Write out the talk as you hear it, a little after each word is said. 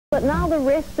but now the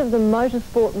rest of the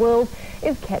motorsport world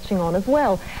is catching on as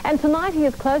well. And tonight he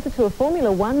is closer to a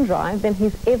Formula One drive than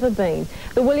he's ever been.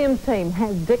 The Williams team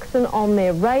has Dixon on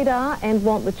their radar and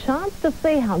want the chance to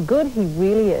see how good he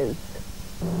really is.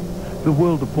 The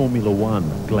world of Formula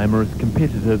One, glamorous,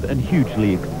 competitive and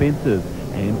hugely expensive,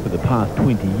 and for the past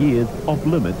 20 years off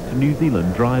limits to New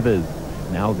Zealand drivers.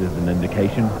 Now there's an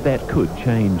indication that could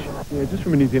change. Yeah, just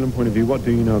from a New Zealand point of view, what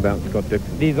do you know about Scott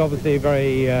Dixon? He's obviously a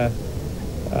very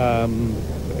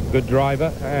good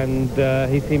driver, and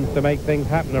he seems to make things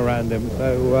happen around him,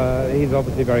 so he's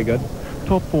obviously very good.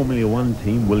 Top Formula One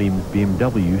team Williams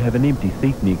BMW have an empty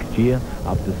seat next year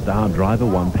after star driver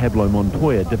Juan Pablo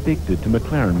Montoya defected to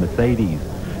McLaren Mercedes.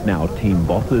 Now team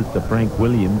bosses Sir Frank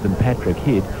Williams and Patrick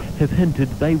Head have hinted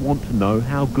they want to know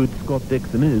how good Scott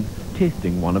Dixon is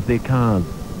testing one of their cars.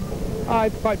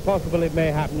 It's quite possible it may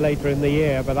happen later in the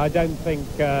year, but I don't think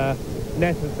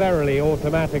necessarily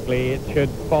automatically it should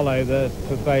follow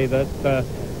to say that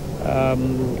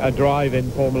a drive in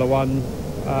Formula One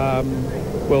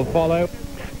will follow.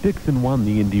 Dixon won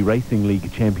the Indy Racing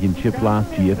League Championship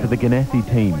last year for the Ganassi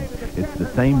team. It's the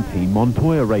same team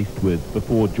Montoya raced with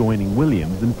before joining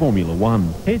Williams in Formula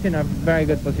One. He's in a very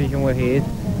good position where he is.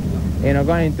 You know,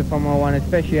 going into Formula One,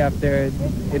 especially after,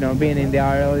 you know, being in the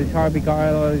RL, it's hard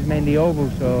because RL is mainly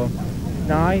oval, so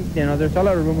now, you know, there's a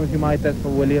lot of rumors he might test for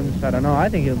Williams. I don't know. I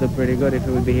think he'll do pretty good if he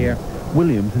would be here.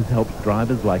 Williams has helped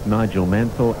drivers like Nigel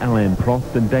Mansell, Alain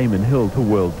Prost and Damon Hill to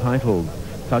world titles.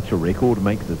 Such a record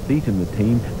makes a seat in the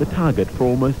team the target for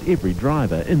almost every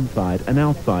driver inside and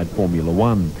outside Formula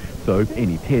One. So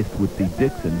any test would see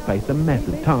Dixon face a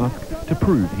massive task to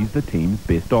prove he's the team's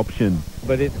best option.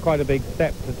 But it's quite a big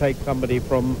step to take somebody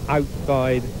from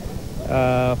outside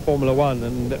Formula One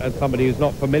and somebody who's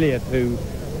not familiar to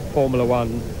Formula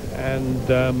One.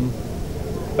 And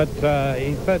but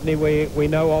he certainly we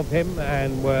know of him,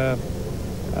 and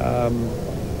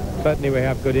certainly we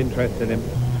have good interest in him.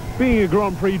 Being a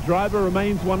Grand Prix driver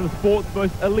remains one of sport's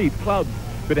most elite clubs,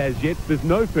 but as yet there's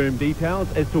no firm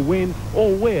details as to when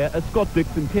or where a Scott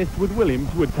Dixon test with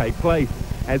Williams would take place.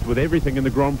 As with everything in the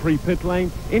Grand Prix pit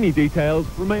lane, any details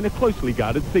remain a closely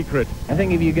guarded secret. I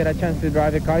think if you get a chance to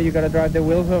drive the car, you got to drive the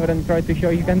wheels of it and try to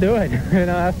show you can do it. You know,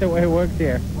 that's the way it works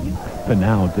here. For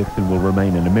now, Dixon will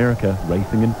remain in America,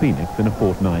 racing in Phoenix in a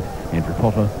fortnight. Andrew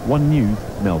Potter, One News,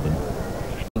 Melbourne.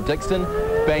 Dixon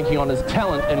banking on his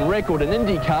talent and record in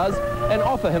Indy cars and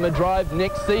offer him a drive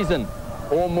next season.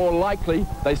 Or more likely,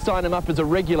 they sign him up as a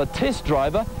regular test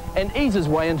driver and ease his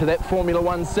way into that Formula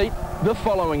One seat the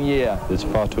following year. It's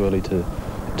far too early to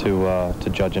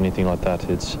judge anything like that.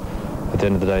 It's at the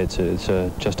end of the day, it's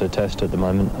just a test at the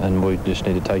moment, and we just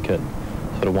need to take it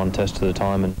sort of one test at a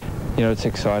time. And you know, it's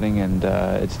exciting, and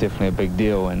it's definitely a big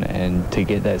deal, and to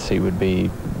get that seat would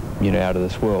be, you know, out of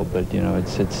this world. But you know,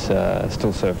 it's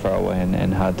still so far away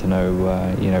and hard to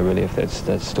know, you know, really if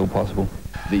that's still possible.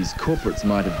 These corporates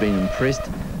might have been impressed,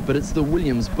 but it's the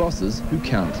Williams bosses who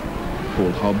count.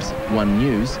 Paul Hobbs, One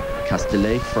News,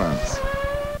 Castellet, France.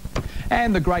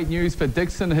 And the great news for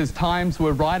Dixon, his times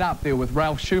were right up there with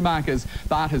Ralf Schumacher's,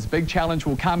 but his big challenge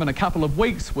will come in a couple of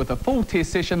weeks with a full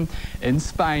test session in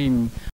Spain.